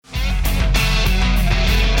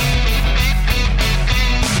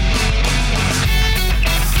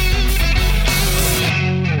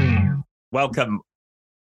Welcome,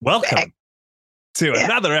 welcome to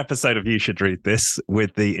another episode of You Should Read This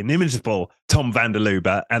with the inimitable Tom van der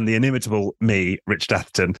Lubbe and the inimitable me, Rich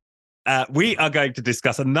Atherton. We are going to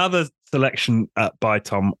discuss another selection by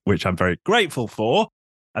Tom, which I'm very grateful for,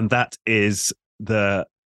 and that is the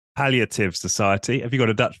Palliative Society. Have you got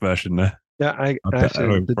a Dutch version there? Yeah, I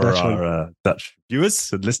the for Dutch our one. Dutch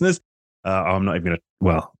viewers and listeners. I'm not even going to,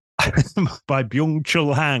 well, by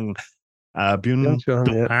Byung-Chul Han.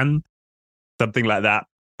 Byung-Chul Han, Something like that.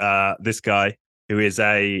 This guy, who is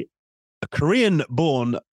a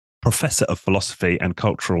Korean-born professor of philosophy and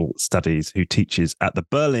cultural studies who teaches at the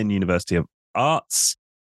Berlin University of Arts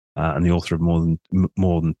and the author of more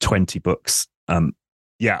than 20 books. I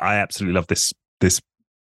absolutely love this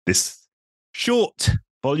short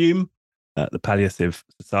volume, The Palliative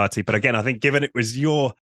Society. But again, I think given it was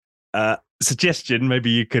your suggestion,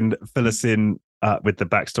 maybe you can fill us in with the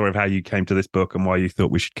backstory of how you came to this book and why you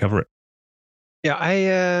thought we should cover it. Yeah,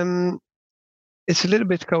 it's a little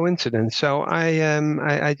bit coincidence. So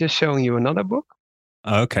I just showing you another book.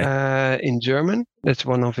 Okay. In German. That's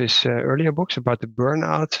one of his earlier books about the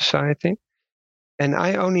Burnout Society, and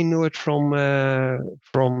I only knew it from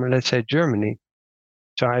let's say Germany.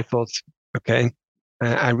 So I thought, okay,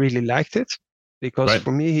 I really liked it because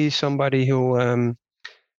for me he's somebody who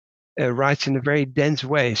writes in a very dense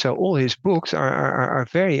way. So all his books are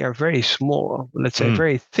very small. Let's say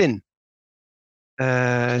very thin.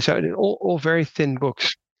 So all very thin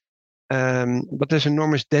books, but there's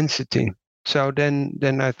enormous density. So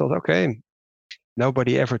then I thought, okay,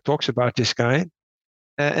 nobody ever talks about this guy.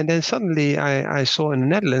 And then suddenly I saw in the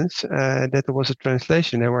Netherlands that there was a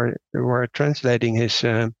translation. They were translating his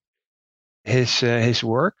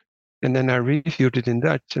work, and then I reviewed it in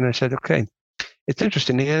Dutch, and I said, okay, it's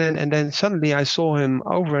interesting. And then suddenly I saw him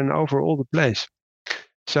over and over all the place.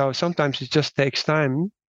 So sometimes it just takes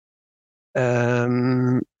time.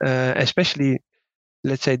 Especially,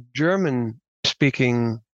 let's say,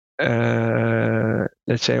 German-speaking,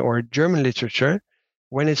 let's say, or German literature,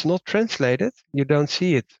 when it's not translated, you don't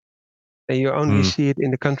see it. And you only see it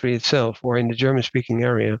in the country itself or in the German-speaking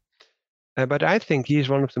area. But I think he's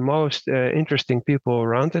one of the most interesting people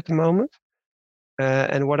around at the moment.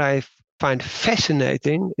 And what I find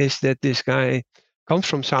fascinating is that this guy comes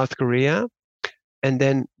from South Korea and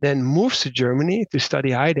then moves to Germany to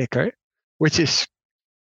study Heidegger, which is,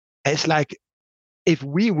 it's like if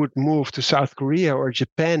we would move to South Korea or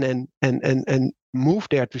Japan and move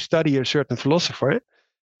there to study a certain philosopher,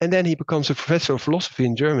 and then he becomes a professor of philosophy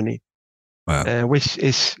in Germany, which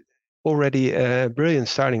is already a brilliant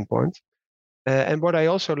starting point. And what I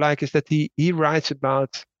also like is that he writes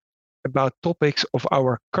about topics of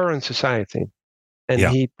our current society, and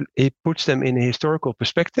he puts them in a historical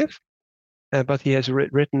perspective. But he has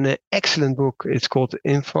written an excellent book. It's called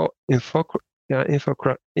Infocracy.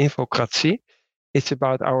 It's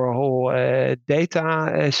about our whole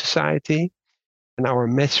data society and our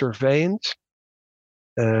mass surveillance,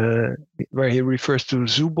 where he refers to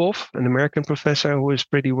Zuboff, an American professor who is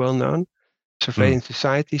pretty well known. Surveillance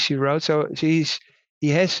Society, she wrote. So he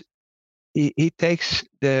takes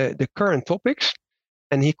the current topics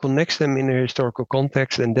and he connects them in a historical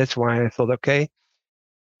context, and that's why I thought, okay,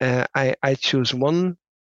 I choose one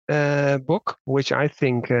book which I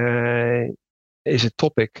think is a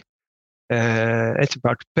topic. It's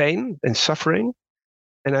about pain and suffering,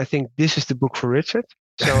 and I think this is the book for Richard.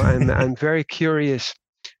 So I'm very curious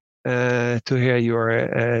to hear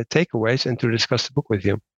your takeaways and to discuss the book with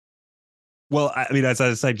you. Well, I mean, as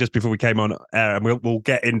I say just before we came on air, and we'll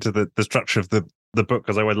get into the structure of the book,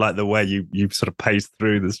 because I would like the way you sort of paced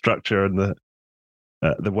through the structure and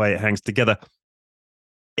the way it hangs together.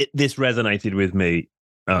 This resonated with me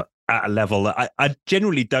at a level that I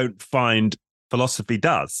generally don't find philosophy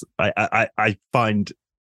does. I find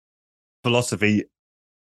philosophy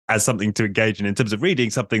as something to engage in terms of reading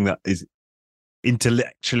something that is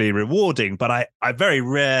intellectually rewarding, but I very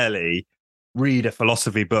rarely read a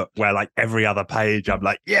philosophy book where, like, every other page I'm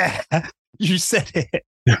like, yeah, you said it.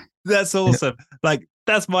 That's awesome. Like,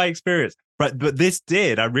 that's my experience. But this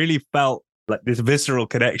did. I really felt like this visceral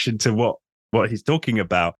connection to what he's talking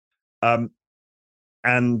about.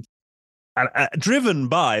 And driven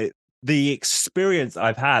by the experience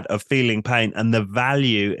I've had of feeling pain and the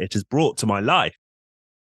value it has brought to my life.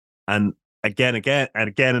 And again,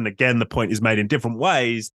 the point is made in different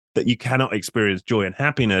ways that you cannot experience joy and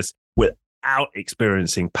happiness without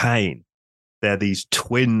experiencing pain. They're these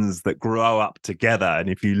twins that grow up together. And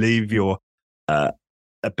if you leave your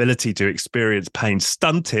ability to experience pain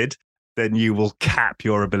stunted, then you will cap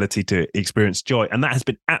your ability to experience joy. And that has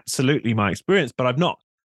been absolutely my experience. But I've not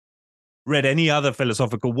read any other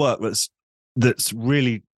philosophical work that's that's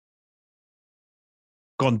really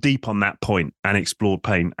gone deep on that point and explored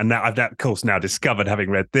pain. And now I've, of course, now discovered, having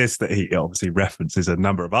read this, that he obviously references a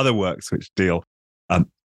number of other works which deal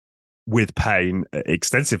with pain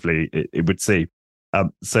extensively, it would seem.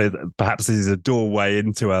 So perhaps this is a doorway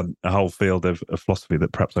into a whole field of philosophy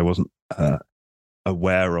that perhaps I wasn't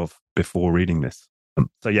aware of before reading this.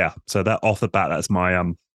 So that off the bat, that's my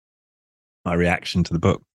my reaction to the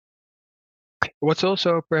book. What's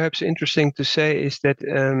also perhaps interesting to say is that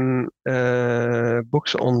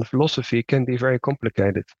books on philosophy can be very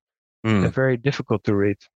complicated and very difficult to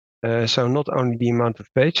read. So not only the amount of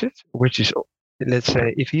pages, which is, let's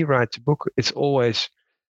say, if he writes a book, it's always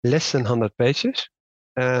less than 100 pages.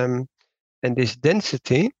 And this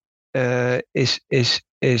density is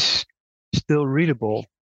still readable.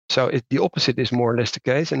 So the opposite is more or less the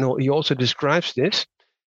case. And he also describes this.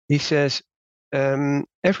 He says,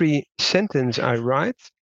 every sentence I write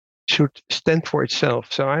should stand for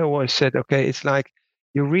itself. So I always said, okay, it's like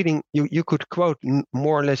you're reading, you could quote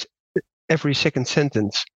more or less every second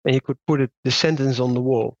sentence, and you could put the sentence on the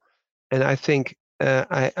wall. And I think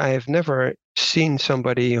I have never seen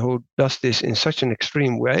somebody who does this in such an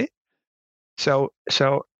extreme way. So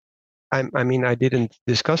I mean, I didn't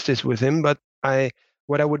discuss this with him, but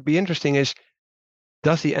what I would be interesting is,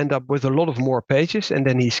 does he end up with a lot of more pages, and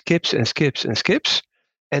then he skips and skips and skips,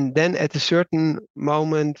 and then at a certain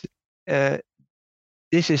moment,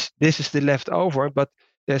 this is the leftover, but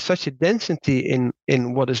there's such a density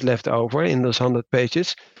in what is left over in those 100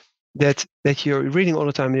 pages that you're reading all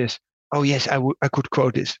the time is, oh yes, I could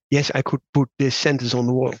quote this. Yes, I could put this sentence on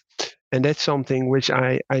the wall. And that's something which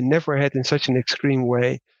I never had in such an extreme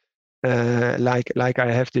way, like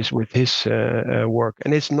I have this with his work.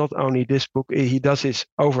 And it's not only this book; he does this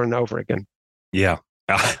over and over again. Yeah,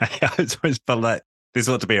 I always felt like this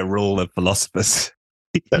ought to be a rule of philosophers.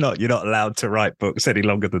 You're not allowed to write books any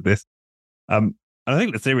longer than this. And I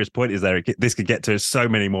think the serious point is this could get to so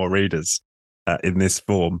many more readers in this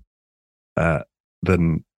form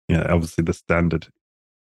than obviously the standard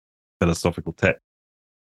philosophical text.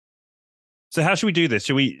 So how should we do this?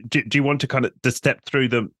 Should we? Do you want to kind of just step through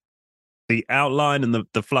the outline and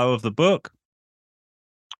the flow of the book?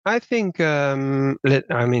 I think I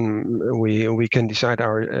mean we can decide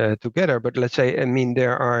our together, but let's say, I mean,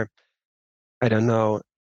 there are, I don't know,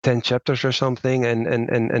 10 chapters or something,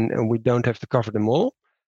 and we don't have to cover them all.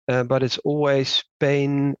 But it's always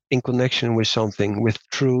pain in connection with something, with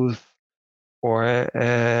truth, or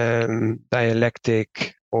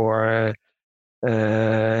dialectic, or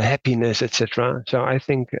happiness, etc. So I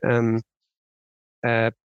think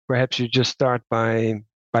perhaps you just start by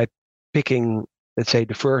picking, let's say,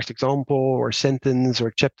 the first example or sentence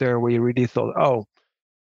or chapter where you really thought, oh,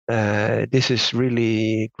 this is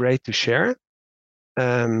really great to share.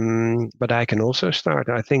 But I can also start.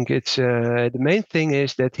 I think it's the main thing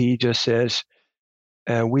is that he just says,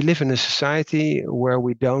 we live in a society where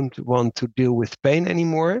we don't want to deal with pain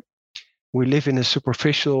anymore. We live in a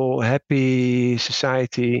superficial, happy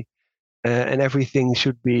society, and everything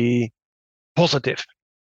should be positive.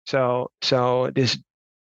 So this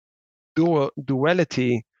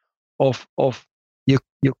duality of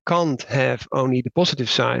you can't have only the positive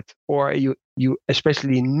side, or you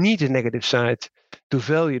especially need the negative side to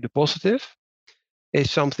value the positive, is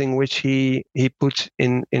something which he puts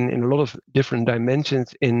in a lot of different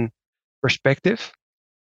dimensions in perspective.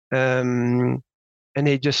 And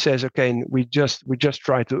he just says, okay, we just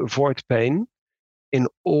try to avoid pain in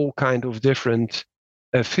all kind of different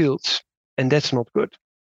fields, and that's not good,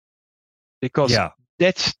 because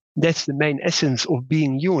that's the main essence of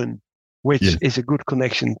being human, which is a good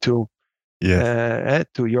connection to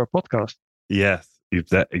your podcast. Yes,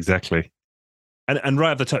 exactly. And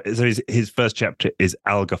right at the top, so his first chapter is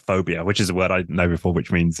algophobia, which is a word I know before,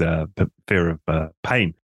 which means fear of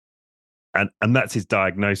pain. And that's his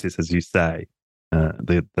diagnosis, as you say.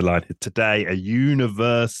 The line is, today, a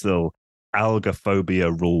universal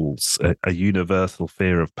algophobia rules, a universal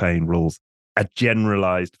fear of pain rules, a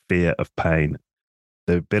generalized fear of pain.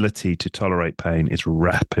 The ability to tolerate pain is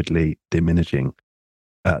rapidly diminishing.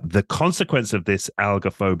 The consequence of this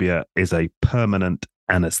algophobia is a permanent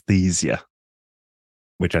anesthesia,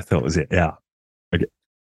 which I thought was it. Yeah. Okay.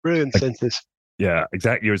 Brilliant sentence. Yeah,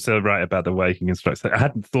 exactly. You're so right about the waking instruction. I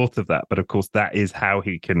hadn't thought of that, but of course, that is how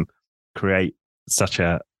he can create such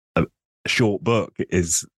a short book,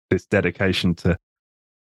 is this dedication to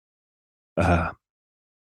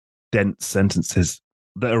dense sentences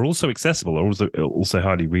that are also accessible, or also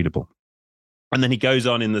highly readable. And then he goes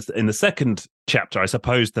on in the second chapter, I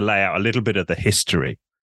suppose, to lay out a little bit of the history,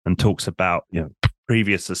 and talks about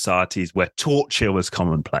previous societies where torture was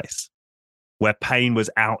commonplace, where pain was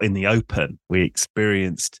out in the open. We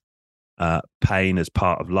experienced pain as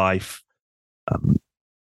part of life.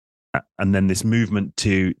 And then this movement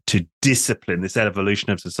to discipline, this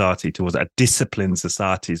evolution of society towards a disciplined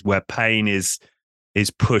societies where pain is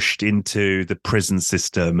pushed into the prison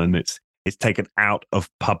system and it's taken out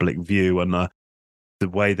of public view, and the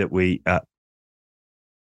way that we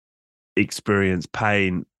experience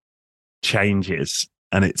pain changes,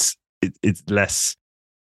 and it's less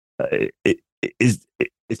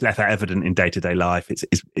it's less evident in day-to-day life.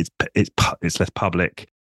 It's less public.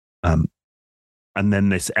 And then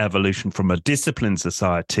this evolution from a disciplined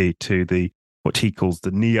society to what he calls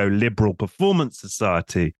the neoliberal performance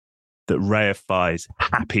society that reifies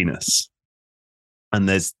happiness. And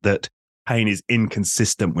there's that pain is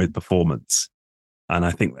inconsistent with performance. And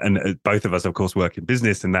I think, and both of us, of course, work in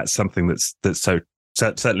business, and that's something that's so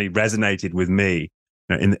certainly resonated with me.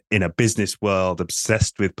 In a business world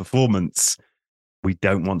obsessed with performance, we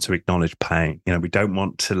don't want to acknowledge pain. We don't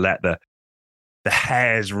want to let the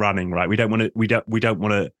hairs running, right? We don't want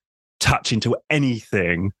to touch into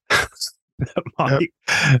anything that might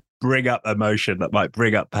bring up emotion, that might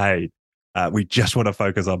bring up pain. We just want to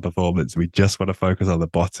focus on performance. We just want to focus on the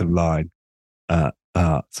bottom line.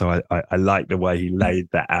 So I like the way he laid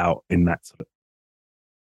that out in that sort of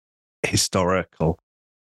historical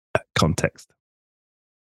context.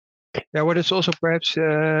 Yeah, what is also perhaps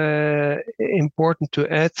important to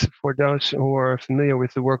add for those who are familiar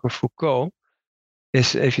with the work of Foucault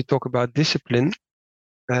is, if you talk about discipline,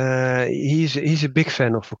 he's a big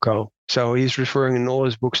fan of Foucault. So he's referring in all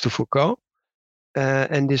his books to Foucault.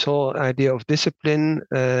 And this whole idea of discipline,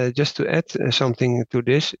 just to add something to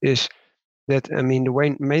this, is that,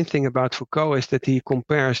 the main thing about Foucault is that he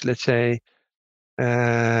compares, let's say,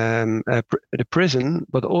 the prison,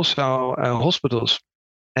 but also hospitals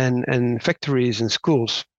and factories and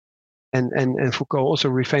schools. And Foucault also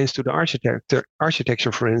refers to the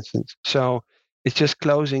architecture, for instance. So it's just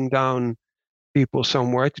closing down people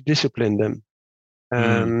somewhere to discipline them.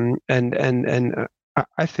 And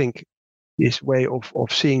I think this way of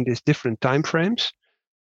seeing these different time frames,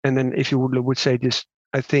 and then if you would say this,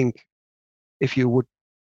 I think if you would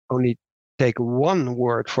only take one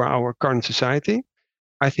word for our current society,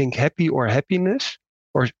 I think happy or happiness,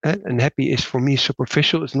 and happy is for me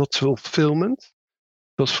superficial, it's not fulfillment,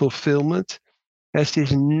 because fulfillment has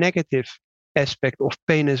this negative aspect of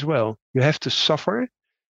pain as well. You have to suffer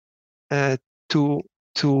to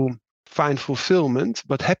find fulfillment,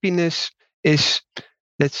 but happiness is,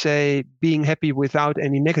 let's say, being happy without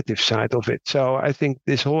any negative side of it. So I think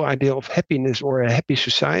this whole idea of happiness or a happy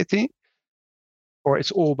society, or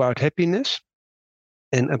it's all about happiness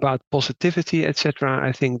and about positivity, etc.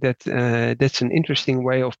 I think that that's an interesting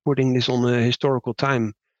way of putting this on a historical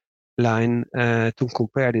timeline to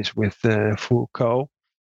compare this with Foucault,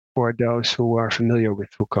 for those who are familiar with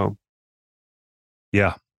Foucault.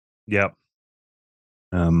 Yeah.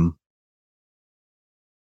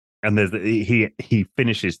 And he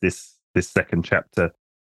finishes this second chapter.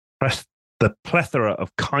 The plethora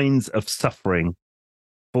of kinds of suffering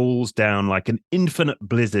falls down like an infinite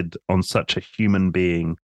blizzard on such a human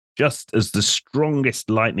being, just as the strongest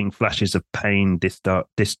lightning flashes of pain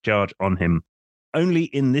discharge on him. Only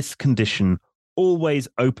in this condition, always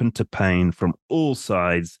open to pain from all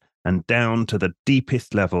sides and down to the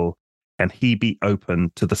deepest level, can he be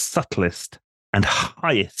open to the subtlest and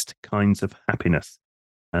highest kinds of happiness.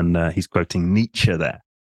 And he's quoting Nietzsche there.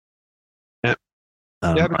 Yeah,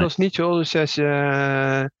 because Nietzsche always says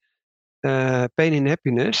pain and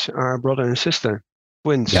happiness are brother and sister,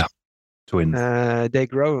 twins. Yeah, twins. They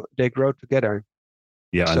grow together.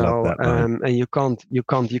 Yeah, so, I love that. And you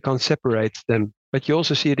can't separate them. But you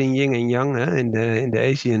also see it in yin and yang, in the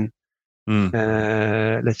Asian,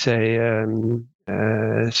 let's say,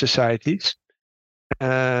 societies.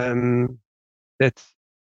 That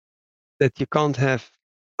you can't have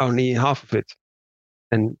only half of it.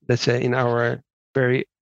 And let's say in our very,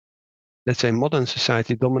 let's say, modern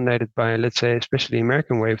society dominated by, let's say, especially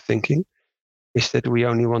American way of thinking, is that we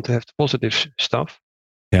only want to have the positive stuff.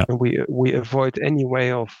 Yeah. And we avoid any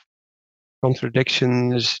way of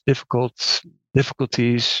contradictions,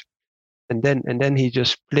 difficulties. And then he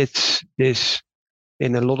just splits this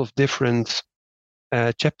in a lot of different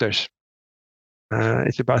chapters.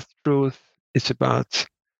 It's about truth, it's about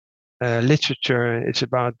literature, it's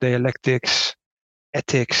about dialectics,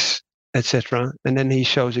 ethics, etc. And then he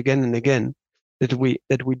shows again and again that we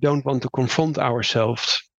don't want to confront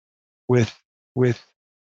ourselves with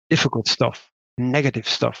difficult stuff, negative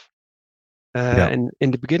stuff. And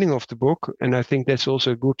in the beginning of the book, and I think that's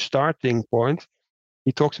also a good starting point,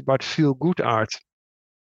 he talks about feel-good art.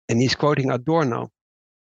 and he's quoting Adorno.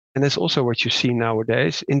 And that's also what you see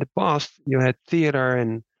nowadays. In the past, you had theater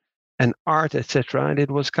and art, etc., and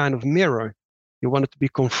it was kind of mirror. You wanted to be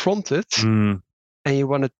confronted, and you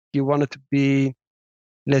wanted to be,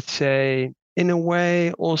 let's say, in a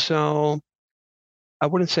way, also, I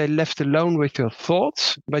wouldn't say left alone with your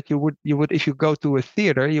thoughts, but you would if you go to a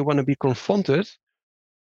theater, you want to be confronted,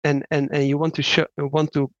 and you want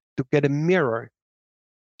to get a mirror.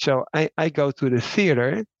 So I go to the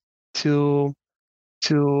theater to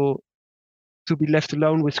be left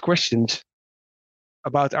alone with questions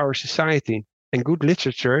about our society. And good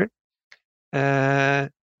literature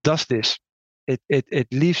does this. It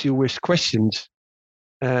leaves you with questions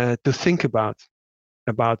to think about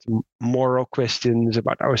moral questions,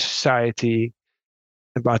 about our society,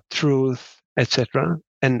 about truth, etc.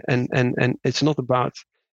 And it's not about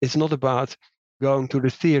going to the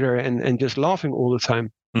theater and just laughing all the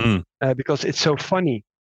time because it's so funny.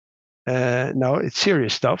 No, it's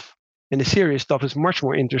serious stuff, and the serious stuff is much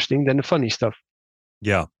more interesting than the funny stuff.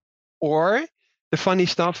 Yeah. Or the funny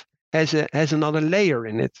stuff has another layer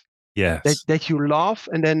in it. Yes. That you laugh,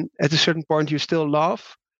 and then at a certain point you still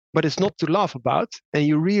laugh, but it's not to laugh about, and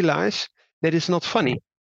you realize that it's not funny.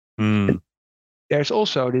 There's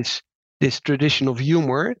also this tradition of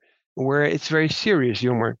humor where it's very serious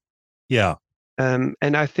humor. Yeah. And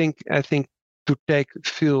I think to take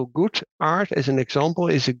feel good art as an example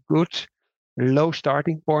is a good low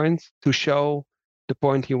starting point to show the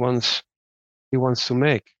point he wants to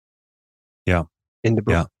make. Yeah. In the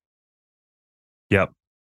book. Yeah.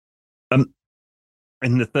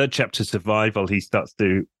 In the third chapter, Survival, he starts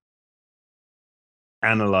to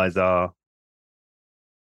analyze our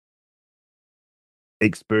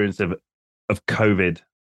experience of COVID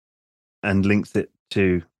and links it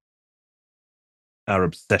to our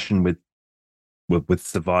obsession with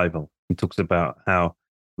survival. He talks about how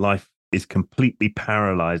life is completely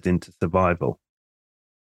paralyzed into survival,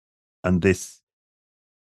 and this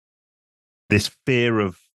fear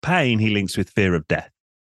of pain he links with fear of death.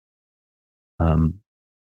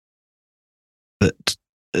 That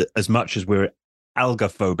as much as we're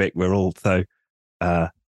algophobic, we're also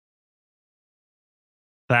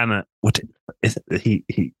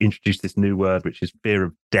he introduced this new word, which is fear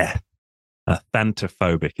of death.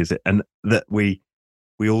 Thantophobic, is it? And that we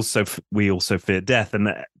also fear death, and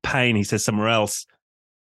that pain, he says somewhere else,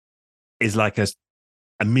 is like a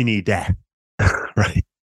mini death, right?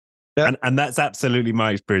 Yeah. And that's absolutely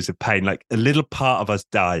my experience of pain. Like a little part of us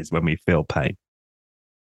dies when we feel pain,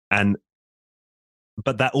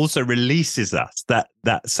 but that also releases us. That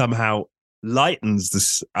somehow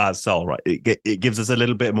lightens our soul, right? It gives us a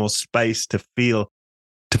little bit more space to feel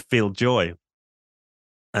joy,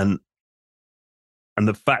 and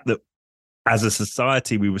the fact that as a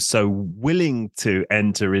society we were so willing to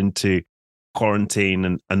enter into quarantine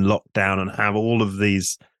and lockdown and have all of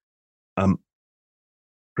these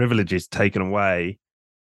privileges taken away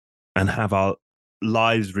and have our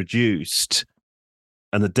lives reduced,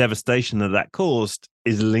 and the devastation that caused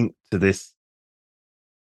is linked to this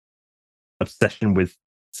obsession with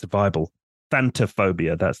survival.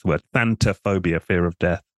 Thantophobia, that's the word. Thantophobia, fear of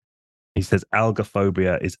death. He says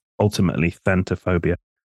algophobia is ultimately thantophobia.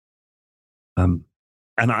 And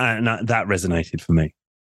that resonated for me.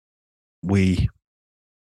 We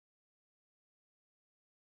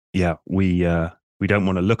don't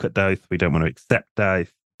want to look at death. We don't want to accept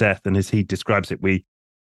death. And as he describes it, we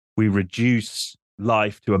reduce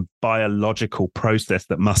life to a biological process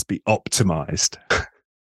that must be optimized.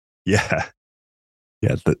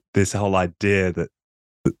 This whole idea that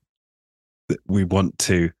we want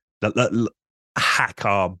to hack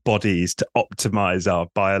our bodies to optimize our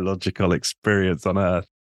biological experience on Earth,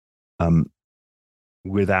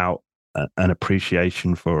 without an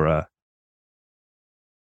appreciation for a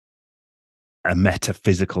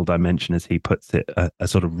metaphysical dimension, as he puts it, a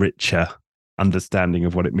sort of richer understanding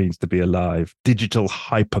of what it means to be alive. Digital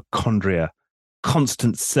hypochondria,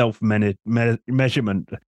 constant self-measurement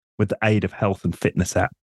with the aid of health and fitness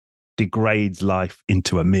app, degrades life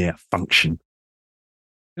into a mere function.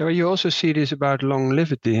 You also see this about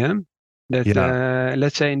longevity, huh? That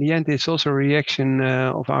let's say in the end, it's also a reaction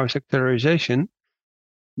of our secularization.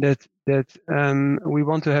 That we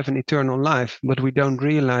want to have an eternal life, but we don't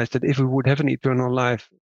realize that if we would have an eternal life,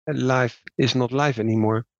 life is not life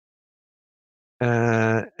anymore.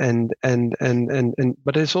 But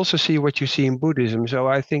it's also see what you see in Buddhism. So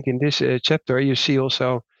I think in this chapter you see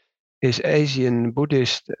also his Asian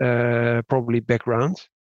Buddhist probably background.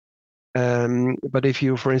 But if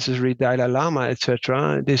you, for instance, read Dalai Lama,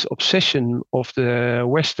 etc., this obsession of the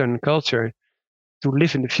Western culture to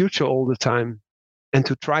live in the future all the time, And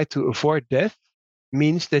to try to avoid death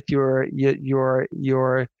means that you're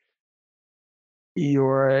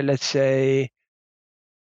let's say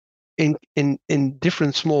in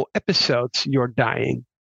different small episodes you're dying.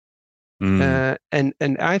 And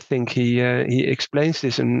I think he explains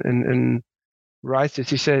this and writes this.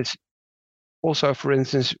 He says also, for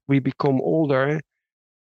instance, we become older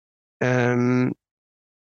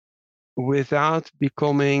without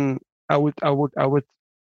becoming. I would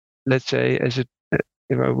let's say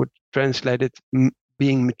if I would translate it,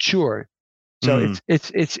 being mature. So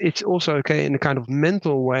it's also okay in a kind of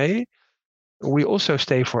mental way. We also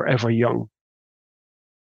stay forever young.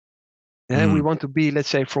 We want to be, let's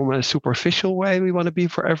say, from a superficial way, we want to be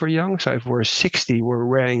forever young. So if we're 60, we're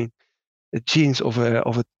wearing the jeans of a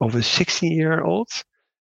 60-year-old.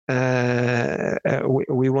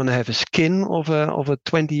 We want to have a skin of a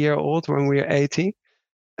 20-year-old when we're 80,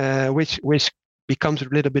 which becomes a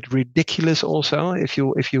little bit ridiculous also if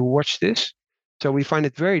you watch this. So we find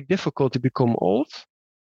it very difficult to become old.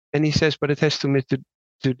 And he says, but it has to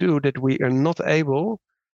do that we are not able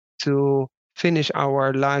to finish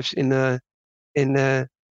our lives in a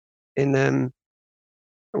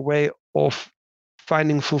way of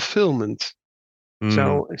finding fulfillment.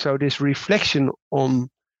 So this reflection on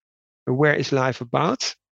where is life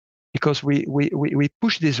about, because we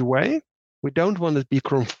push this away. We don't want to be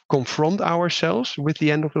confront ourselves with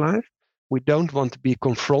the end of life. We don't want to be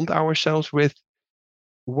confront ourselves with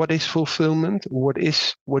what is fulfillment, what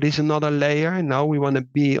is another layer. Now we want to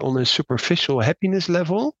be on a superficial happiness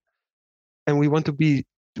level, and we want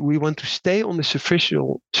to stay on the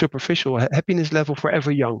superficial happiness level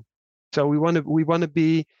forever young. So we want to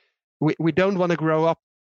be. We don't want to grow up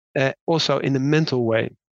also in a mental way.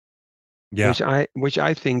 Yeah. Which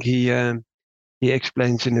I think he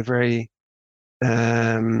explains in a very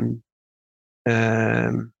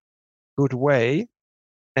good way,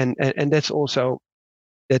 and that's also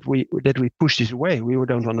that we push this away. We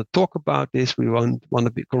don't want to talk about this. We want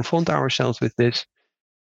to confront ourselves with this.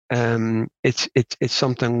 It's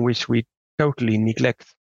something which we totally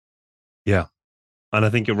neglect. Yeah. And I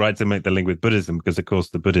think you're right to make the link with Buddhism, because, of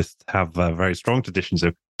course, the Buddhists have very strong traditions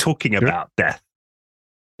of talking about death.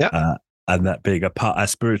 Yeah. And that being a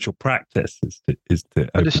spiritual practice is to.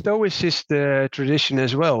 But the Stoicist tradition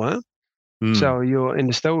as well, huh? So you're in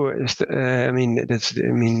the Stoic. I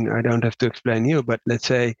don't have to explain you, but let's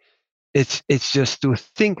say it's just to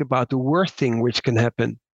think about the worst thing which can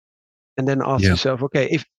happen, and then ask yourself,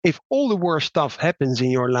 okay, if all the worst stuff happens in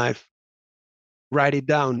your life, write it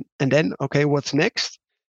down, and then okay, what's next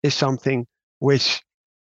is something which,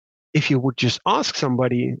 if you would just ask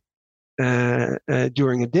somebody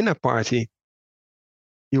during a dinner party,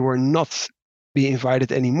 you will not be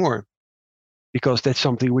invited anymore, because that's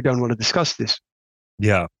something we don't want to discuss this.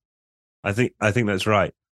 Yeah, I think that's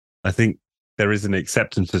right. I think there is an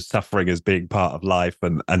acceptance of suffering as being part of life,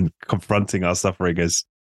 and confronting our suffering as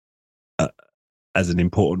an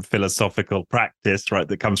important philosophical practice, right,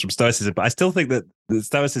 that comes from Stoicism. But I still think that the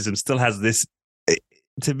Stoicism still has this,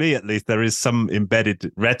 to me at least, there is some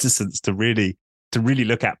embedded reticence to really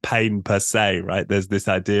look at pain per se, right? There's this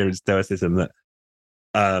idea in Stoicism that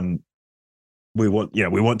we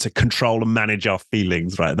want to control and manage our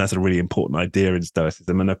feelings, right? And that's a really important idea in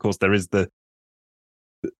Stoicism. And of course, there is the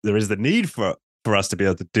need for us to be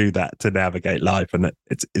able to do that, to navigate life, and that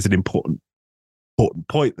it's an important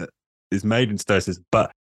point that is made in Stoicism.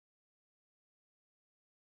 But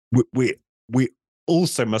we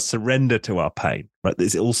also must surrender to our pain, right?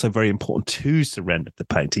 It's also very important to surrender to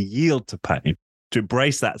pain, to yield to pain, to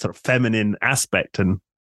embrace that sort of feminine aspect and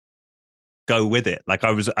go with it. Like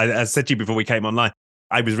I said to you before we came online,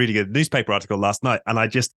 I was reading a newspaper article last night, and I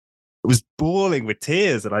just was bawling with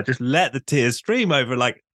tears, and I just let the tears stream over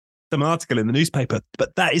like some article in the newspaper.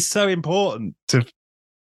 But that is so important to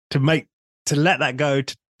let that go,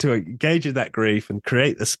 to engage in that grief and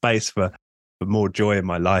create the space for more joy in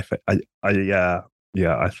my life. I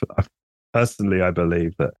personally, I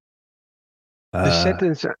believe that the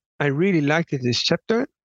sentence I really liked in this chapter,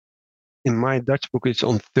 in my Dutch book, it's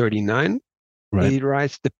on 39. Right. He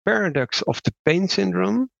writes, the paradox of the pain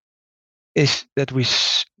syndrome is that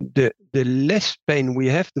the less pain we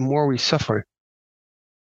have, the more we suffer.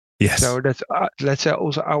 Yes. So that's let's say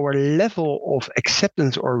also our level of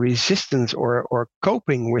acceptance or resistance or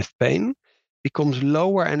coping with pain becomes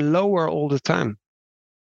lower and lower all the time.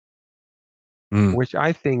 Which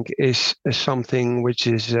I think is something which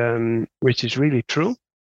is really true.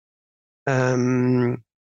 But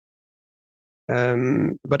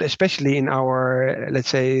especially in our, let's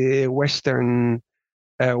say, Western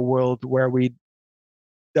world, where we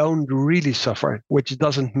don't really suffer, which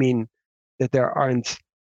doesn't mean that there aren't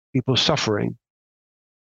people suffering.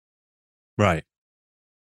 Right.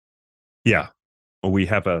 Yeah. Or we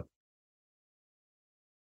have I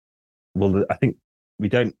think we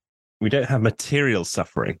don't have material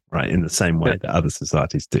suffering, right, in the same way that other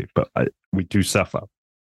societies do, but we do suffer.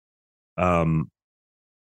 And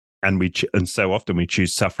so often we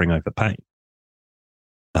choose suffering over pain.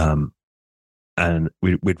 And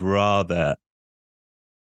we'd rather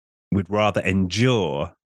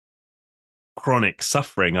endure chronic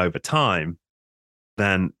suffering over time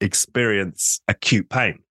than experience acute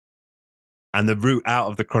pain. And the route out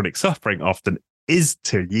of the chronic suffering often is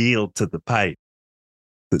to yield to the pain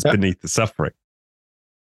that's beneath the suffering,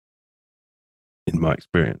 in my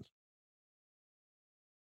experience.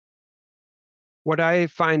 What I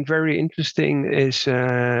find very interesting is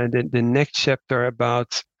the next chapter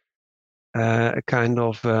about a kind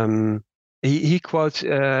of he quotes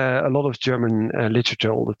a lot of German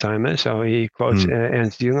literature all the time. So he quotes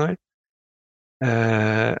Ernst Jünger,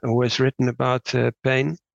 who has written about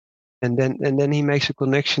pain, and then he makes a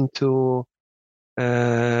connection to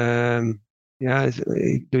do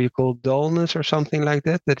you call it dullness or something like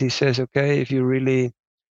that? That he says, okay, if it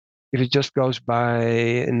just goes by,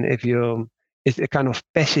 and it's a kind of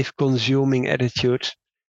passive consuming attitude.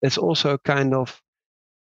 That's also a kind of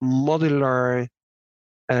modular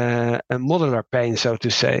pain, so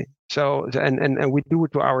to say. So and we do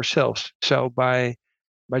it to ourselves. So by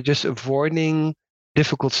just avoiding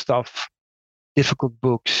difficult stuff, difficult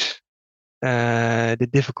books, the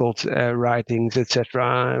difficult writings,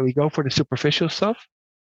 etc., we go for the superficial stuff.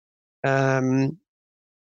 But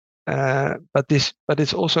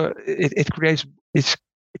it's also it creates it's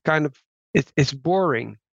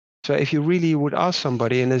boring. So if you really would ask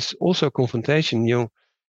somebody, and it's also confrontation, you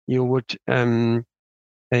would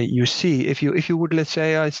you see if you would, let's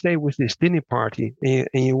say, I stay with this dinner party, and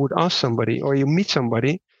you would ask somebody, or you meet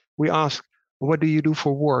somebody, we ask, what do you do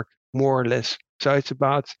for work, more or less. So it's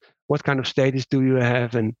about what kind of status do you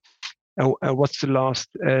have, and what's the last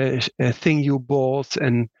thing you bought,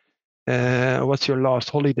 and what's your last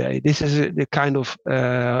holiday. This is the kind of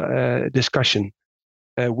discussion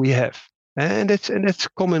we have, and it's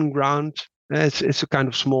common ground. It's a kind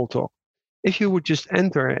of small talk. If you would just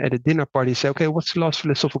enter at a dinner party and say, okay, what's the last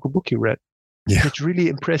philosophical book you read? Yeah. Which really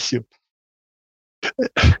impressed you?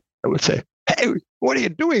 I would say, hey, what are you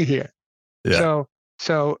doing here? Yeah.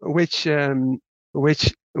 So which I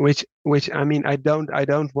mean, I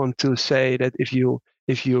don't want to say that if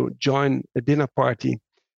you join a dinner party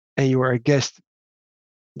and you are a guest,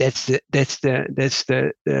 that's the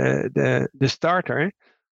starter.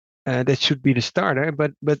 That should be the starter,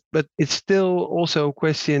 but it's still also a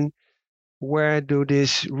question: where do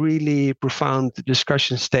these really profound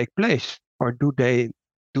discussions take place, or do they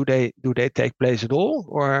take place at all,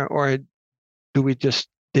 or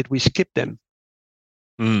did we skip them?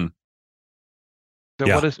 Mm. So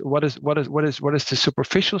Yeah. what is the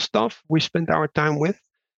superficial stuff we spend our time with,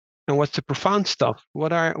 and what's the profound stuff?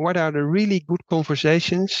 What are the really good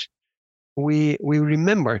conversations we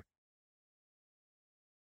remember?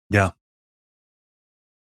 Yeah.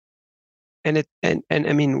 And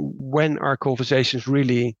I mean, when are conversations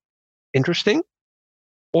really interesting?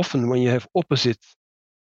 Often when you have opposite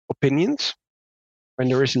opinions, when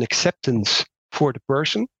there is an acceptance for the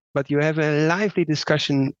person, but you have a lively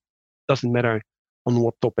discussion, doesn't matter on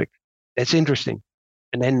what topic. That's interesting.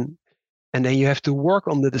 And then you have to work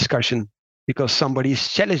on the discussion because somebody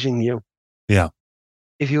is challenging you. Yeah.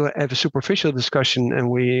 If you have a superficial discussion and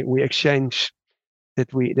we exchange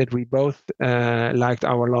that we both liked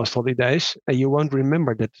our last holidays, you won't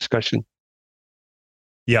remember that discussion.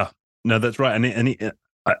 Yeah. No, that's right. And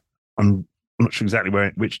I'm not sure exactly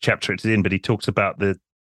which chapter it's in, but he talks about the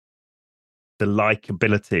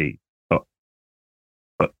likability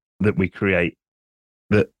that we create.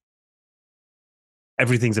 That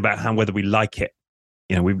everything's about whether we like it.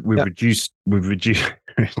 You know, we've reduced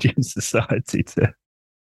society to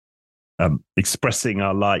expressing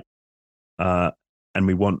our like, and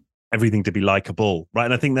we want everything to be likable, right?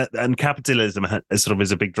 And I think that, and capitalism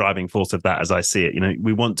is a big driving force of that, as I see it. You know,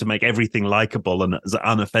 we want to make everything likable and as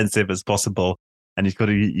unoffensive as possible. And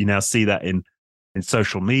you now see that in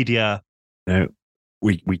social media. You know,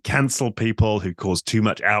 we cancel people who cause too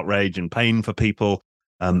much outrage and pain for people.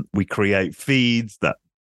 We create feeds that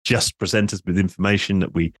just present us with information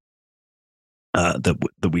that we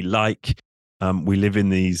like. We live in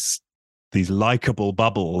these likable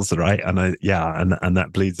bubbles, right? And and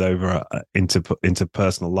that bleeds over into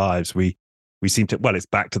personal lives. We seem to, well, it's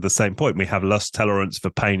back to the same point. We have less tolerance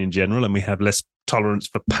for pain in general, and we have less tolerance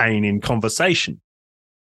for pain in conversation.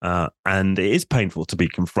 And it is painful to be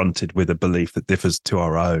confronted with a belief that differs to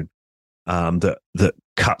our own, that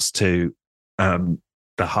cuts to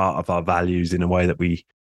the heart of our values in a way that we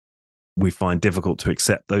find difficult to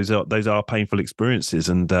accept. Those are painful experiences,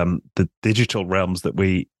 and the digital realms that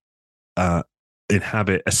we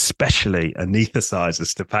inhabit especially anesthetize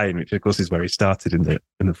us to pain, which of course is where he started in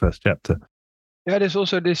the first chapter. Yeah, there's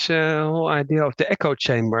also this whole idea of the echo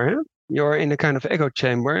chamber. Huh? You're in a kind of echo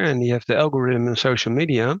chamber, and you have the algorithm and social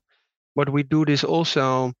media. But we do this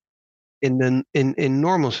also in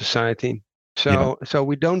normal society. So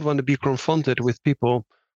we don't want to be confronted with people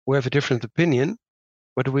who have a different opinion,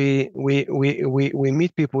 but we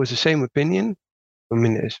meet people with the same opinion. I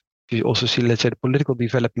mean, if you also see, let's say, the political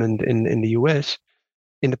development in the US.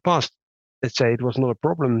 In the past, let's say it was not a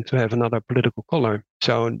problem to have another political color.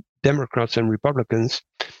 So Democrats and Republicans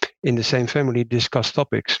in the same family discuss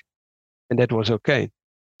topics, and that was okay.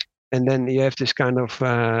 And then you have this kind of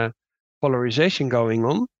polarization going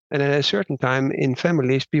on. And at a certain time in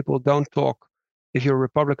families, people don't talk. If you're a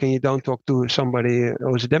Republican, you don't talk to somebody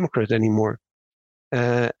who's a Democrat anymore.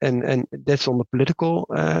 And that's on the political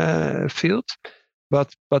field.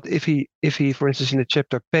 But if he, for instance, in the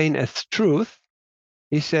chapter "Pain as Truth,"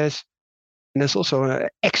 he says, and that's also an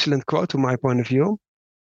excellent quote to my point of view.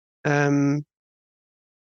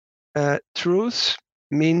 Truth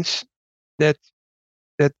means that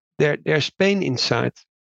there's pain inside,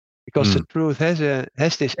 because the truth has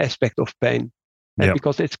this aspect of pain,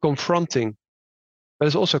 because it's confronting. But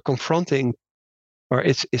it's also confronting, or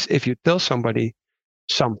it's if you tell somebody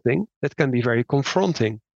something that can be very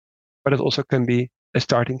confronting, but it also can be a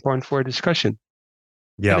starting point for a discussion.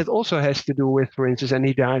 Yeah. And it also has to do with, for instance, and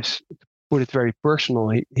he dives, to put it very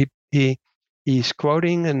personal. He's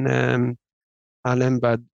quoting an Alain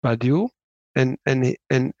Badiou, and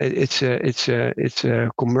it's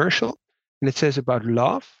a commercial, and it says about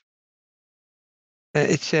love.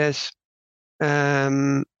 It says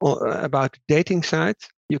about dating sites,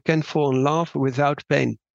 you can fall in love without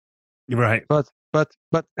pain. Right. But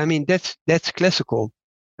I mean, that's classical.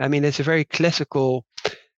 I mean, it's a very classical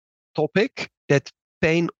topic, that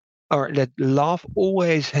pain, or that love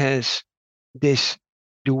always has this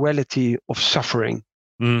duality of suffering,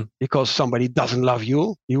 because somebody doesn't love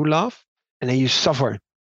you, you love, and then you suffer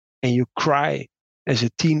and you cry as a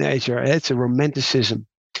teenager. It's a romanticism,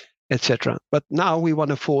 etc. But now we want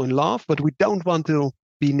to fall in love, but we don't want to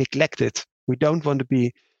be neglected. We don't want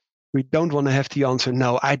to have the answer,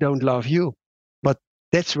 no, I don't love you. But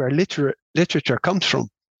that's where literature comes from.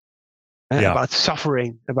 About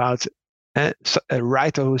suffering, about a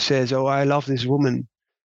writer who says, oh, I love this woman,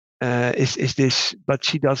 is this, but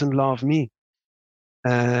she doesn't love me.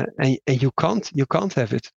 And you can't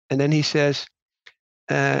have it. And then he says,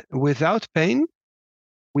 without pain,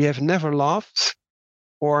 we have never loved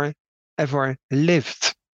or ever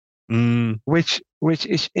lived, which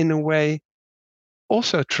is in a way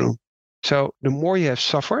also true. So the more you have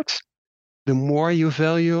suffered, the more you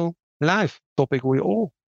value life. Topic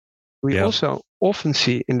we also often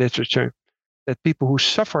see in literature, that people who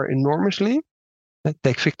suffer enormously,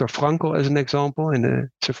 take Viktor Frankl as an example, in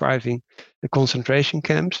surviving the concentration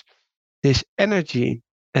camps, this energy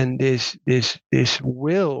and this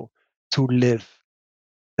will to live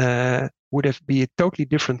would have been a totally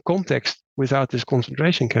different context without this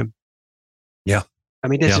concentration camp. Yeah. I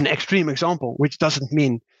mean, that's an extreme example, which doesn't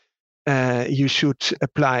mean you should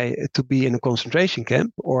apply to be in a concentration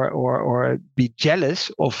camp or be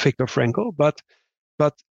jealous of Viktor Frankl, but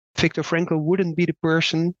Viktor Frankl wouldn't be the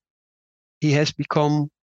person he has become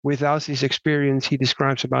without this experience he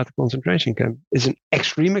describes about the concentration camp. It's an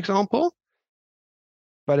extreme example,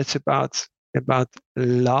 but it's about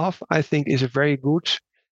love. I think is a very good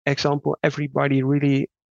example. Everybody really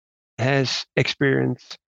has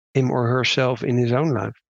experienced him or herself in his own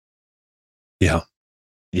life. Yeah,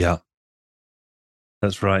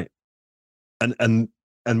 that's right.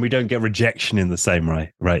 And we don't get rejection in the same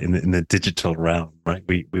way, right? In the digital realm, right?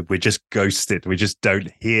 We're just ghosted. We just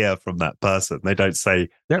don't hear from that person. They don't say,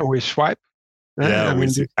 we swipe. I mean,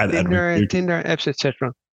 Tinder apps,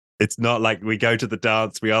 etc. It's not like we go to the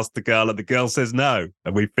dance, we ask the girl, and the girl says no,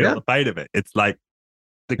 and we feel the pain of it. It's like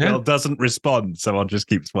the girl doesn't respond, so I'll just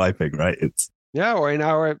keep swiping, right? Or in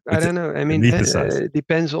our, I don't know. I mean, it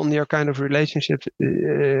depends on your kind of relationship.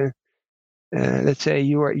 Let's say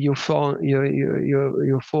you fall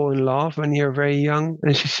in love when you're very young,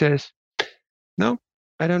 and she says, "No,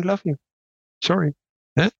 I don't love you. Sorry."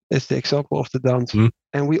 It's the example of the dance,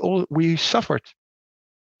 and we suffered.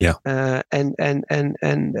 And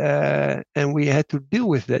we had to deal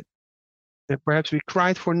with that. And perhaps we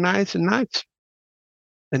cried for nights and nights.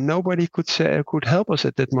 and nobody could help us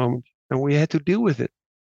at that moment, and we had to deal with it.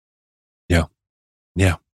 Yeah.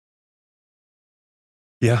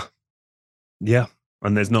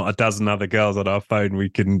 And there's not a dozen other girls on our phone we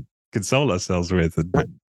can console ourselves with. And,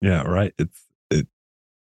 yeah, right. It's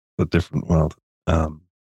a different world.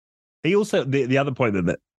 He also the other point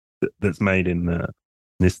that's made in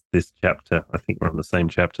this chapter. I think we're on the same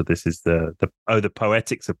chapter. This is the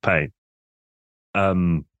poetics of pain.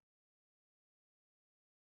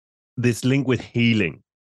 This link with healing.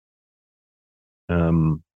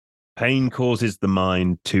 Pain causes the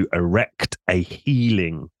mind to erect a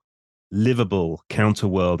healing, livable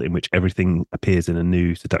counterworld in which everything appears in a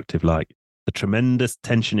new, seductive light. The tremendous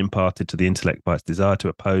tension imparted to the intellect by its desire to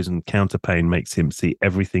oppose and counter pain makes him see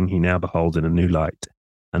everything he now beholds in a new light.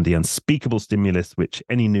 And the unspeakable stimulus which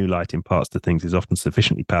any new light imparts to things is often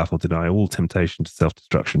sufficiently powerful to deny all temptation to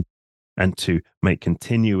self-destruction and to make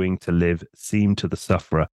continuing to live seem to the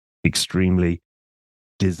sufferer extremely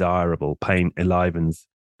desirable. Pain enlivens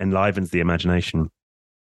the imagination.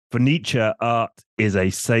 For Nietzsche, art is a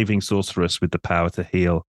saving sorceress with the power to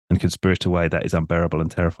heal and can spirit away that is unbearable and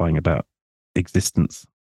terrifying about existence.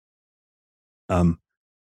 So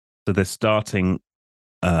they're starting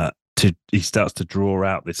he starts to draw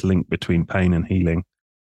out this link between pain and healing.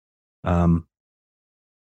 But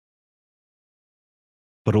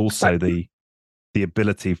also the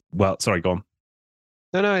ability. Well, sorry, go on.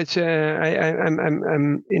 No, it's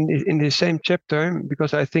I'm in the same chapter,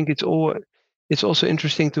 because I think it's also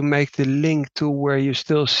interesting to make the link to where you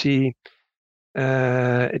still see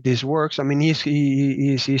this works. I mean,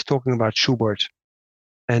 he's talking about Schubert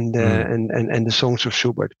and the songs of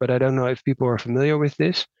Schubert, but I don't know if people are familiar with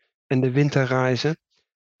this and the Winterreise.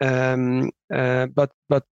 But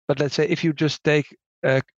let's say if you just take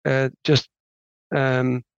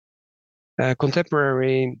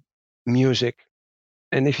contemporary music,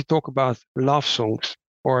 and if you talk about love songs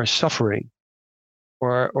or suffering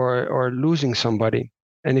or losing somebody,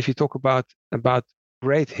 and if you talk about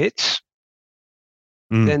great hits,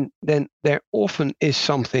 then there often is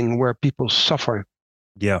something where people suffer,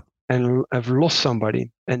 and have lost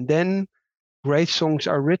somebody, and then great songs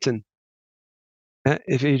are written.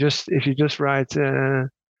 If you just write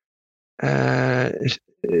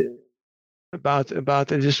about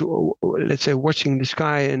just, let's say, watching the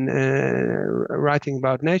sky and writing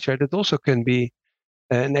about nature, that also can be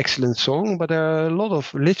an excellent song. But there are a lot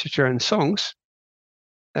of literature and songs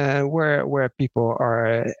where people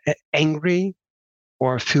are angry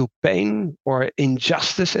or feel pain or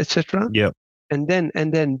injustice, etc. And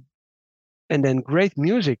then great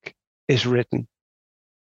music is written.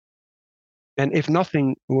 And if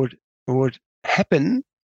nothing would happen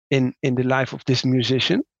in the life of this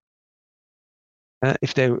musician,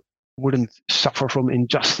 if they wouldn't suffer from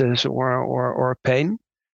injustice or pain,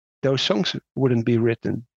 those songs wouldn't be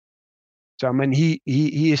written. So I mean, he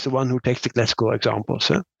is the one who takes the classical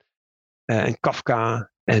examples, and Kafka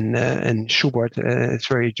and Schubert. It's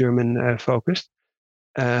very German focused,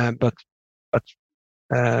 but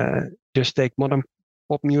just take modern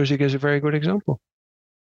pop music as a very good example.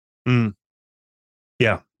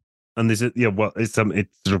 Yeah, and this is it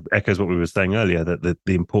sort of echoes what we were saying earlier, that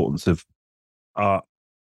the importance of art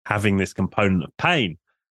having this component of pain,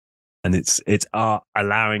 and it's art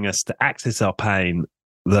allowing us to access our pain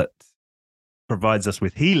that provides us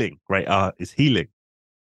with healing. Great art is healing.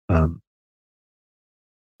 And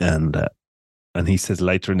he says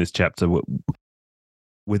later in this chapter,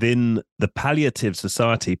 within the palliative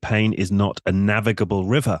society, pain is not a navigable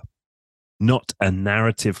river, not a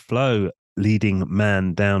narrative flow leading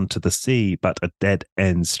man down to the sea, but a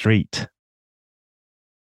dead-end street.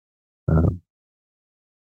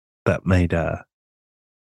 That made a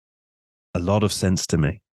lot of sense to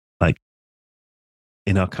me. Like,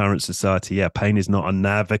 in our current society, pain is not a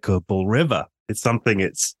navigable river. It's something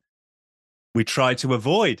we try to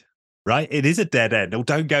avoid, right? It is a dead end. Oh,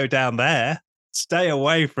 don't go down there. Stay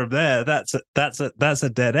away from there. That's a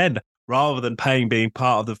dead end. Rather than pain being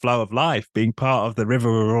part of the flow of life, being part of the river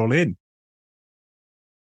we're all in.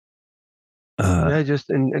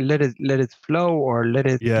 Just and let it flow, or let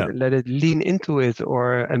it lean into it,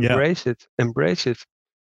 or embrace it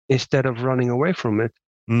instead of running away from it.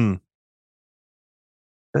 And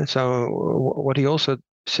so what he also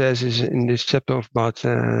says is in this chapter about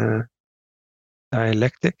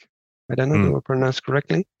dialectic. I don't know if I pronounced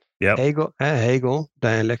correctly. Hegel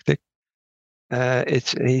dialectic.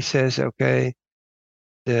 He says, okay,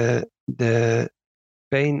 the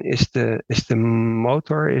pain is the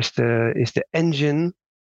motor, is the engine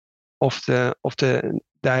of the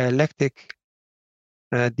dialectic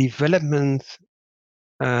development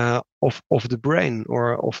of the brain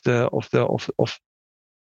or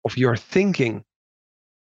of your thinking.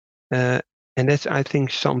 And that's, I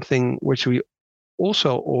think, something which we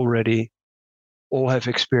also already all have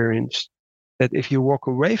experienced, that if you walk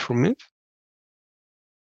away from it,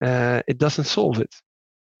 it doesn't solve it.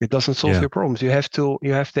 It doesn't solve your problems. You have to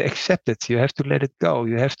accept it. You have to let it go.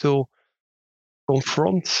 You have to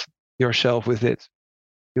confront yourself with it.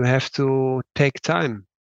 You have to take time.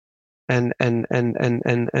 And I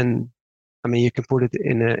mean, you can put it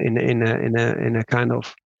in a kind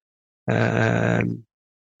of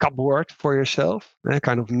cupboard for yourself, a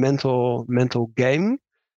kind of mental game.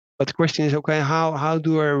 But the question is, okay, how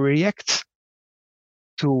do I react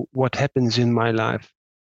to what happens in my life?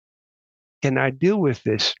 Can I deal with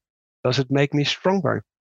this? Does it make me stronger?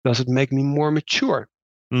 Does it make me more mature?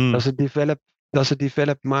 Does it develop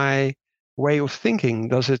my way of thinking?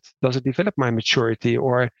 Does it develop my maturity,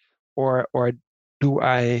 or do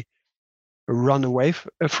I run away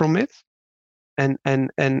from it? And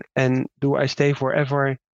do I stay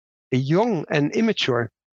forever young and immature?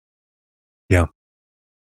 Yeah.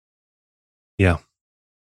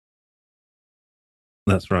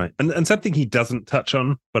 That's right. And something he doesn't touch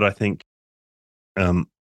on, but I think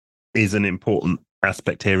is an important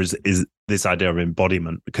aspect here is this idea of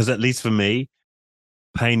embodiment. Because at least for me,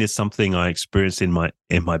 pain is something I experience in my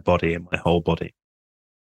body, in my whole body.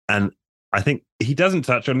 And I think he doesn't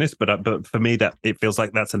touch on this, but for me, that it feels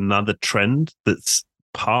like that's another trend that's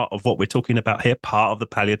part of what we're talking about here. Part of the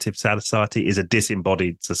palliative society is a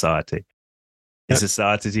disembodied society. It's a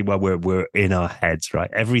society where we're in our heads,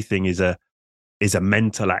 right? Everything is a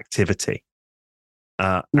mental activity,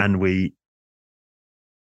 and we're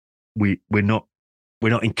not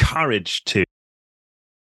encouraged to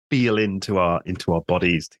feel into our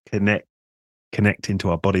bodies, to connect into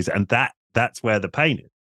our bodies, and that's where the pain is.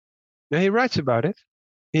 Yeah, he writes about it.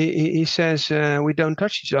 He says we don't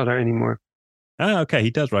touch each other anymore. Ah, okay, he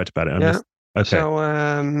does write about it. Yeah. Okay. So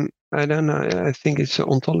I don't know. I think it's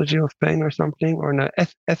ontology of pain or something, or no,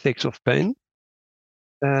 ethics of pain.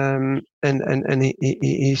 And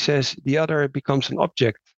he says the other becomes an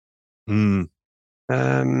object. The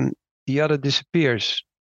other disappears.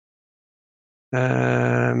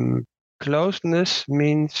 Closeness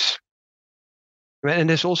means, and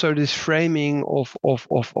there's also this framing of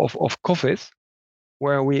COVID,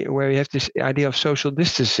 where we have this idea of social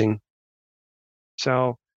distancing.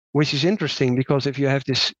 So, which is interesting, because if you have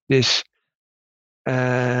this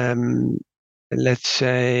let's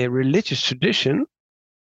say religious tradition,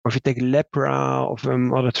 or if you take lepra of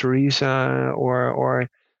Mother Teresa, or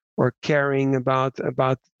caring about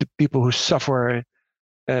the people who suffer,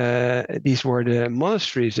 these were the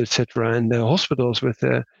monasteries, etc., and the hospitals with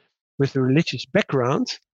the religious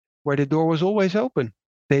background, where the door was always open.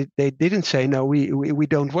 They didn't say, no, we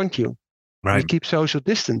don't want you. Right. We keep social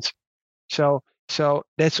distance. So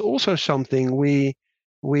that's also something we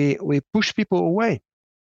push people away.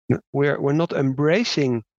 We're not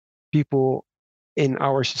embracing people in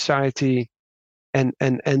our society and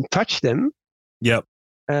touch them. Yep.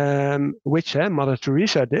 Which Mother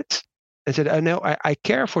Teresa did, and said, "I know, I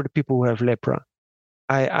care for the people who have lepra.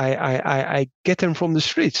 I get them from the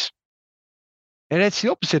streets." And that's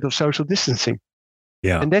the opposite of social distancing.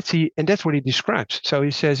 Yeah. And that's what he describes. So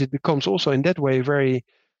he says it becomes also in that way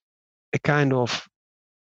a kind of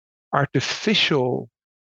artificial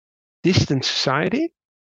distant society.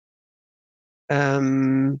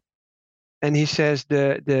 And he says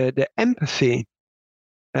the empathy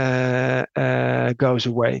goes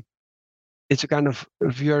away. It's a kind of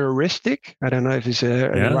voyeuristic, I don't know if it's a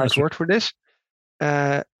right word for this,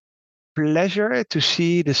 pleasure to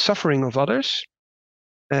see the suffering of others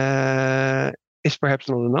is perhaps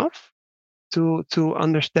not enough to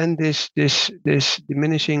understand this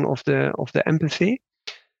diminishing of the empathy,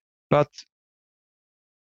 but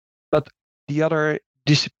the other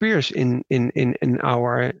disappears in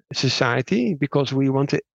our society because we want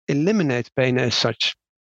to eliminate pain as such.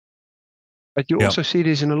 But you also see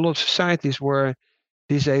this in a lot of societies where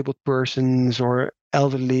disabled persons or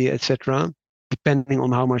elderly, etc., depending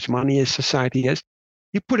on how much money a society has,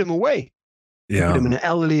 you put them away. You put them in an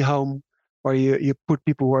elderly home, or you put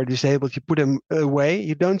people who are disabled, you put them away.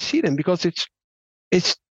 You don't see them because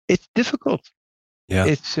it's difficult. Yeah.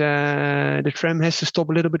 It's the tram has to stop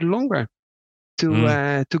a little bit longer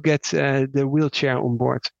to get the wheelchair on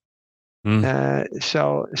board.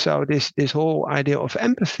 So this whole idea of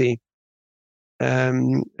empathy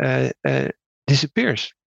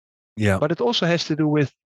disappears. Yeah. But it also has to do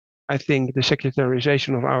with, I think, the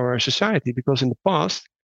secularization of our society, because in the past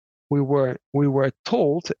we were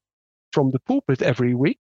told from the pulpit every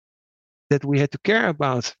week that we had to care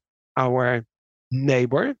about our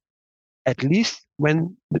neighbor, at least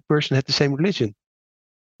when the person had the same religion.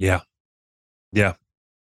 Yeah.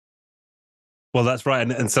 Well, that's right.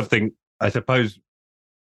 And something, I suppose,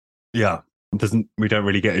 we don't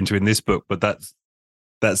really get into in this book, but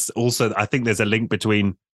that's also, I think there's a link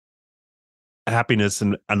between happiness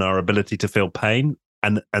and our ability to feel pain.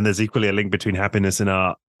 And there's equally a link between happiness and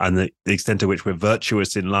the extent to which we're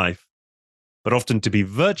virtuous in life. But often to be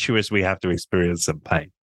virtuous, we have to experience some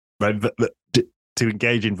pain, right? But to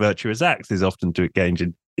engage in virtuous acts is often to engage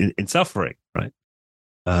in suffering, right?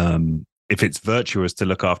 If it's virtuous to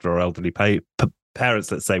look after our elderly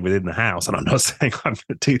parents, let's say, within the house, and I'm not saying I'm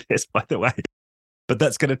going to do this, by the way, but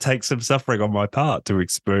that's going to take some suffering on my part to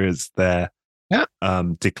experience their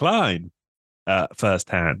decline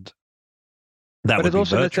firsthand. That would be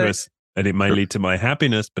virtuous, and it may lead to my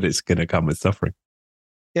happiness, but it's going to come with suffering.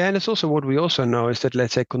 Yeah, and it's also what we also know is that,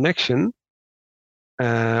 let's say, connection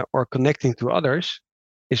or connecting to others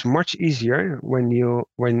is much easier when you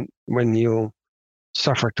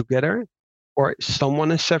suffer together, or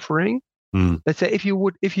someone is suffering. Let's say if you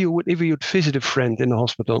would visit a friend in the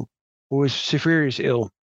hospital who is severely ill,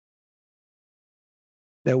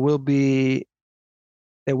 there will be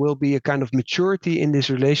a kind of maturity in this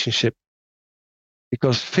relationship,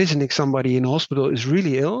 because visiting somebody in the hospital is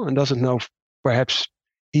really ill and doesn't know perhaps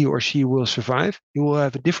he or she will survive. You will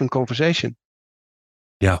have a different conversation.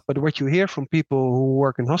 Yeah. But what you hear from people who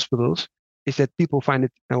work in hospitals is that people find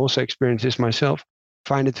it, I also experience this myself,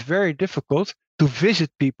 find it very difficult to visit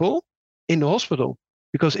people in the hospital.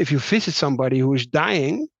 Because if you visit somebody who is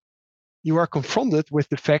dying, you are confronted with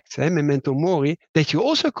the fact, memento mori, that you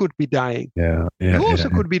also could be dying. You also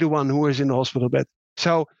could be the one who is in the hospital bed.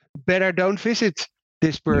 So better don't visit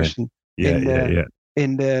this person in the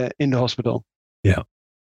hospital. Yeah.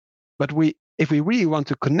 But if we really want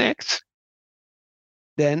to connect,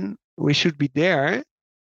 then we should be there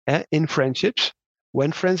in friendships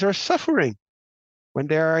when friends are suffering, when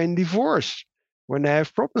they are in divorce, when they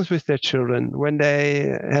have problems with their children, when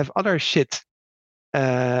they have other shit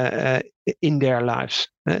in their lives.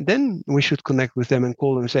 Then we should connect with them and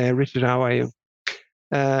call them and say, "Hey, Richard, how are you?"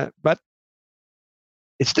 But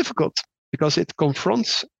it's difficult because it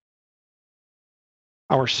confronts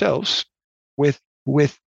ourselves with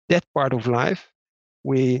that part of life.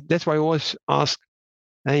 That's why I always ask,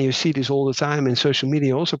 and you see this all the time, and social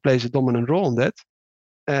media also plays a dominant role in that.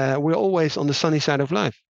 We're always on the sunny side of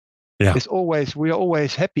life. Yeah. We're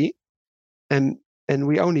always happy, and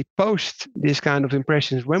we only post this kind of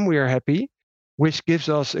impressions when we are happy, which gives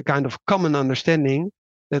us a kind of common understanding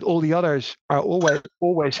that all the others are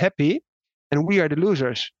always happy, and we are the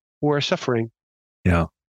losers who are suffering. Yeah.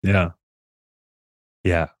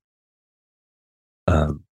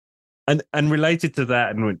 And related to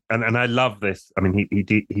that, and I love this. I mean,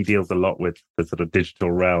 he deals a lot with the sort of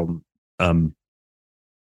digital realm in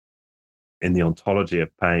the ontology of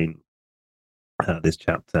pain. This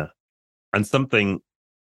chapter, and something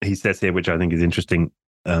he says here, which I think is interesting: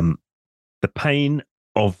 the pain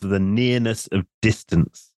of the nearness of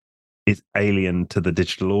distance is alien to the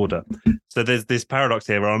digital order. So there's this paradox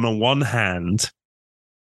here. Where on the one hand,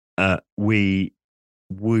 we've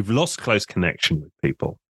lost close connection with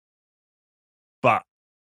people. But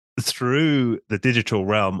through the digital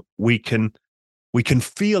realm, we can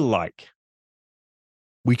feel like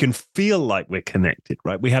we're connected,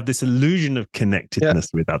 right? We have this illusion of connectedness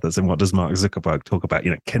with others. And what does Mark Zuckerberg talk about?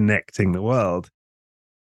 Connecting the world.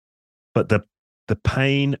 But the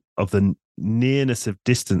pain of the nearness of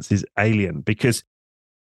distance is alien, because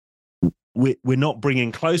we're not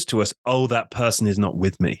bringing close to us, oh, that person is not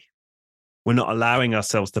with me. We're not allowing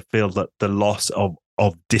ourselves to feel that the loss of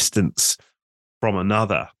distance from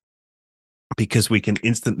another, because we can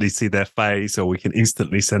instantly see their face or we can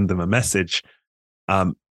instantly send them a message.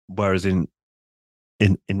 Whereas in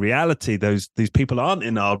reality, these people aren't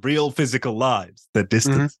in our real physical lives; they're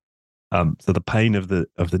distant. So the pain of the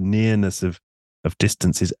nearness of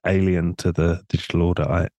distance is alien to the digital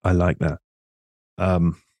order. I like that.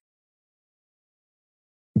 The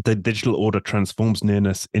digital order transforms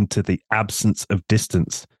nearness into the absence of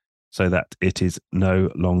distance, so that it is no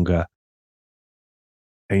longer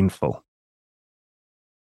painful.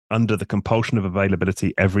 Under the compulsion of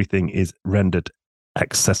availability, everything is rendered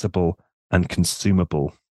accessible and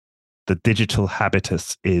consumable. The digital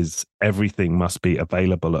habitus is everything must be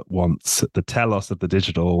available at once. The telos of the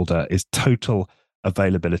digital order is total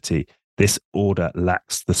availability. This order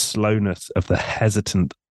lacks the slowness of the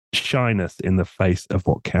hesitant shyness in the face of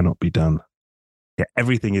what cannot be done. Yeah,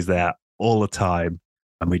 everything is there all the time,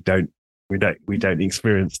 and we don't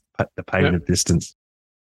experience the pain of distance.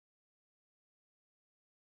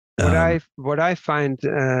 What I find,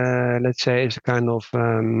 let's say, is a kind of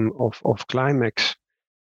climax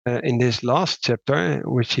in this last chapter,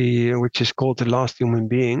 which is called The Last Human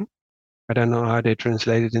Being. I don't know how they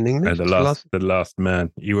translate it in English. The last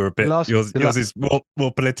man. You were a bit. Yours is more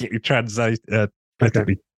politically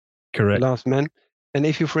politically correct. The last man. And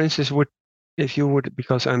if you, for instance, would,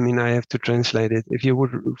 because I mean I have to translate it. If you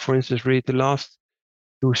would, for instance, read the last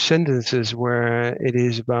two sentences where it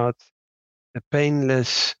is about a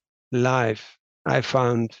painless life, I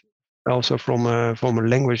found also from a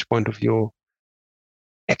language point of view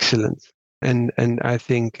excellent, and I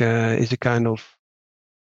think is a kind of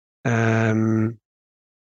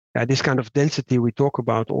this kind of density we talk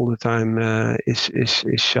about all the time is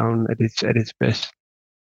shown at its best.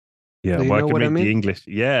 Yeah, Do you know what I mean? The English.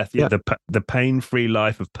 Yeah. The pain-free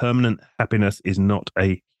life of permanent happiness is not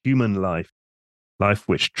a human life. Life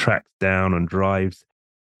which tracks down and drives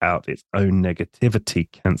out its own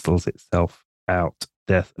negativity, cancels itself out.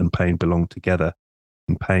 Death and pain belong together.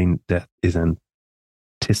 In pain, death is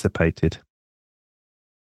anticipated.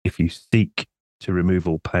 If you seek to remove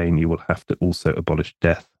all pain, you will have to also abolish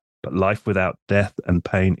death. But life without death and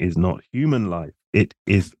pain is not human life. It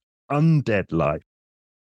is undead life.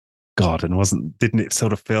 God, and didn't it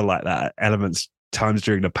sort of feel like that at times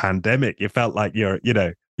during the pandemic? It felt like you're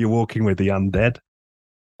walking with the undead.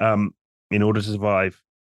 In order to survive,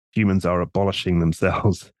 humans are abolishing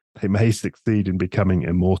themselves. They may succeed in becoming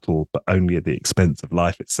immortal, but only at the expense of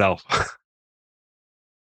life itself.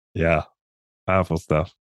 Yeah, powerful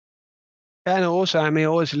stuff. And also, I'm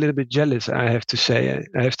always a little bit jealous, I have to say.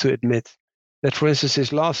 I have to admit that, for instance,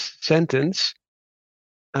 his last sentence,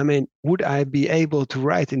 I mean, would I be able to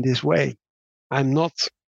write in this way? I'm not.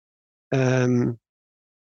 And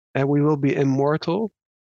we will be immortal,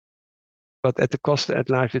 but at the cost of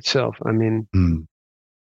life itself. I mean,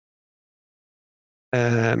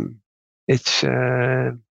 it's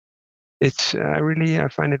I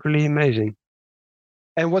find it really amazing.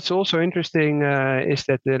 And what's also interesting is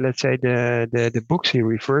that let's say the books he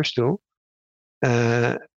refers to,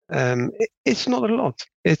 it's not a lot.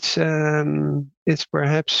 It's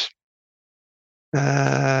perhaps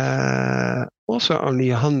also only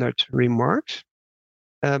 100 remarks,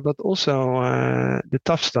 but also the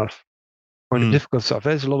tough stuff or the difficult stuff.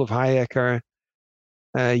 There's a lot of Heidegger,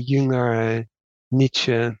 Jünger,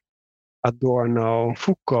 Nietzsche, Adorno,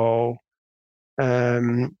 Foucault,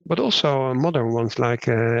 but also modern ones like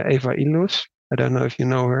Eva Illouz. I don't know if you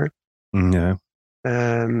know her. No.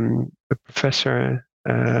 A professor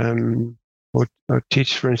who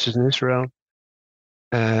teaches, for instance, in Israel,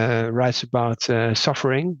 writes about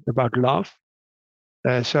suffering, about love.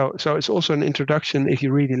 So it's also an introduction if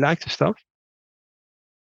you really like the stuff.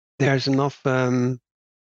 There's enough. There's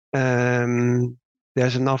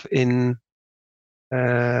enough in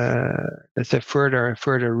let's say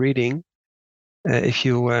further reading if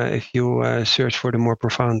you search for the more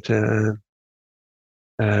profound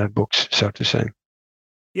books, so to say.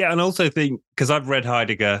 Yeah, and also think, because I've read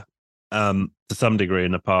Heidegger to some degree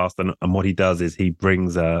in the past, and what he does is he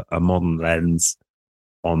brings a modern lens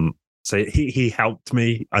on. So he helped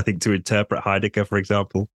me, I think, to interpret Heidegger, for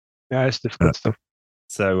example. Yeah, it's difficult stuff.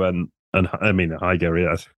 So and I mean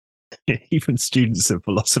Heidegger, yeah, even students of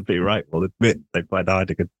philosophy, right, will admit they find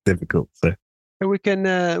Heidegger difficult. So we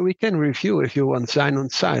can review if you want Sign on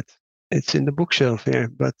Sight. It's in the bookshelf here,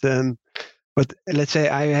 but let's say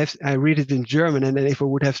I read it in German, and then if I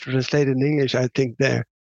would have to translate it in English, I think I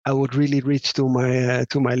would really reach to my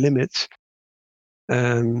limits.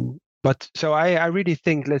 But so I really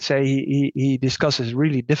think, let's say he discusses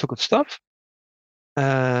really difficult stuff,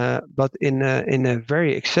 but in a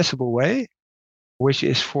very accessible way, which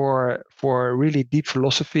is for really deep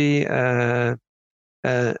philosophy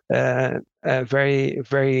very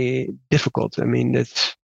very difficult. I mean,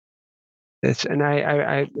 it's and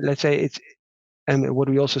I let's say it's, and what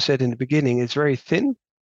we also said in the beginning, it's very thin.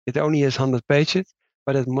 It only has 100 pages,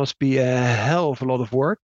 but it must be a hell of a lot of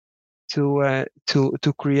work to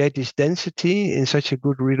create this density in such a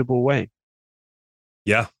good readable way.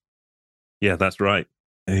 Yeah, that's right.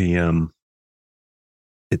 He's a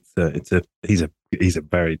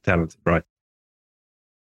very talented writer.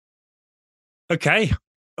 Okay,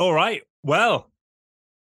 all right. Well,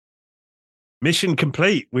 mission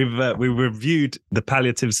complete. We've reviewed the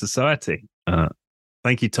Palliative Society.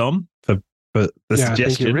 Thank you, Tom, for the suggestion.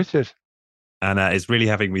 Thank you, Richard. And it's really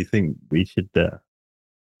having me think we should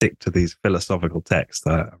stick to these philosophical texts.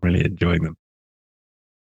 I'm really enjoying them.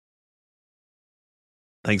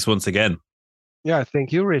 Thanks once again. Yeah,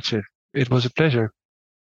 thank you, Richard. It was a pleasure.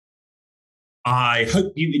 I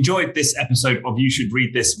hope you enjoyed this episode of You Should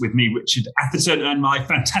Read This with me, Richard Atherton, and my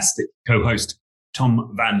fantastic co-host,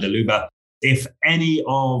 Tom van der Lubbe. If any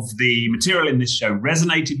of the material in this show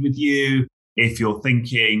resonated with you, if you're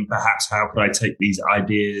thinking, perhaps, how could I take these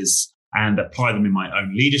ideas and apply them in my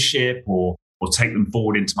own leadership or take them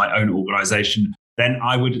forward into my own organization, then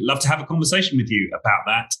I would love to have a conversation with you about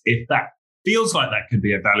that. If that feels like that could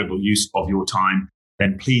be a valuable use of your time,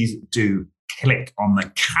 then please do click on the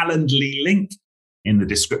Calendly link in the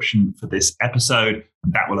description for this episode.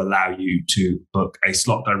 That will allow you to book a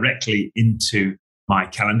slot directly into my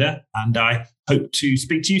calendar. And I hope to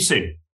speak to you soon.